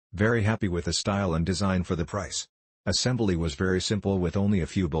Very happy with the style and design for the price. Assembly was very simple with only a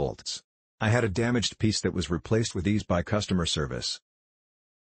few bolts. I had a damaged piece that was replaced with ease by customer service.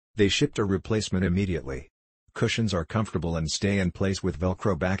 They shipped a replacement immediately. Cushions are comfortable and stay in place with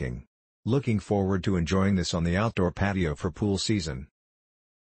Velcro backing. Looking forward to enjoying this on the outdoor patio for pool season.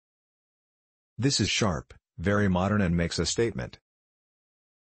 This is sharp, very modern and makes a statement.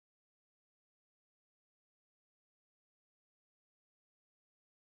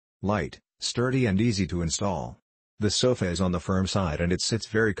 Light, sturdy and easy to install. The sofa is on the firm side and it sits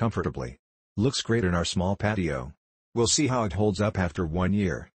very comfortably. Looks great in our small patio. We'll see how it holds up after 1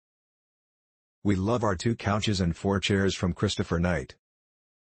 year. We love our 2 couches and 4 chairs from Christopher Knight.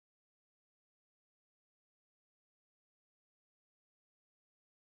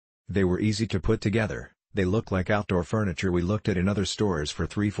 They were easy to put together, they look like outdoor furniture we looked at in other stores for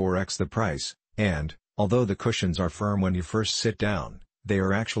 3-4x the price, and, although the cushions are firm when you first sit down, they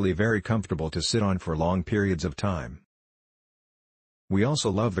are actually very comfortable to sit on for long periods of time. We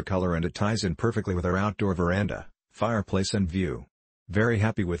also love the color and it ties in perfectly with our outdoor veranda, fireplace and view. Very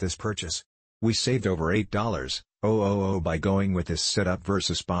happy with this purchase. We saved over $8,000 by going with this setup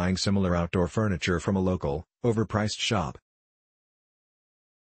versus buying similar outdoor furniture from a local, overpriced shop.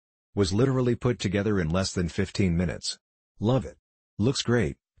 Was literally put together in less than 15 minutes. Love it. Looks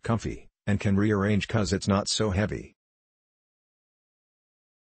great, comfy, and can rearrange cause it's not so heavy.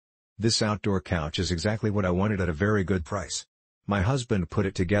 This outdoor couch is exactly what I wanted at a very good price. My husband put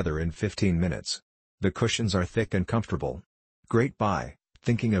it together in 15 minutes. The cushions are thick and comfortable. Great buy,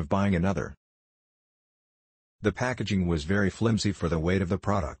 thinking of buying another. The packaging was very flimsy for the weight of the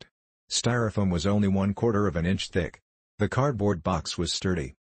product. Styrofoam was only 1/4 of an inch thick. The cardboard box was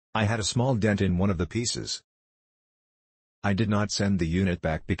sturdy. I had a small dent in one of the pieces. I did not send the unit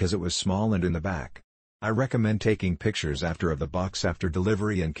back because it was small and in the back. I recommend taking pictures of the box after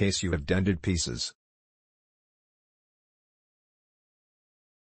delivery in case you have dented pieces.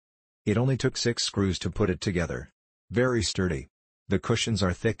 It only took 6 screws to put it together. Very sturdy. The cushions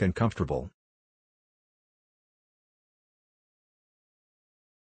are thick and comfortable.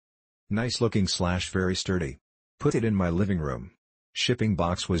 Nice looking / very sturdy. Put it in my living room. Shipping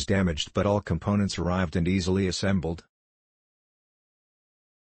box was damaged but all components arrived and easily assembled.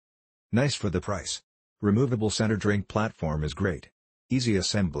 Nice for the price. Removable center drink platform is great. Easy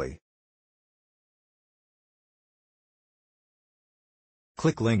assembly.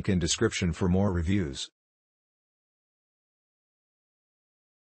 Click link in description for more reviews.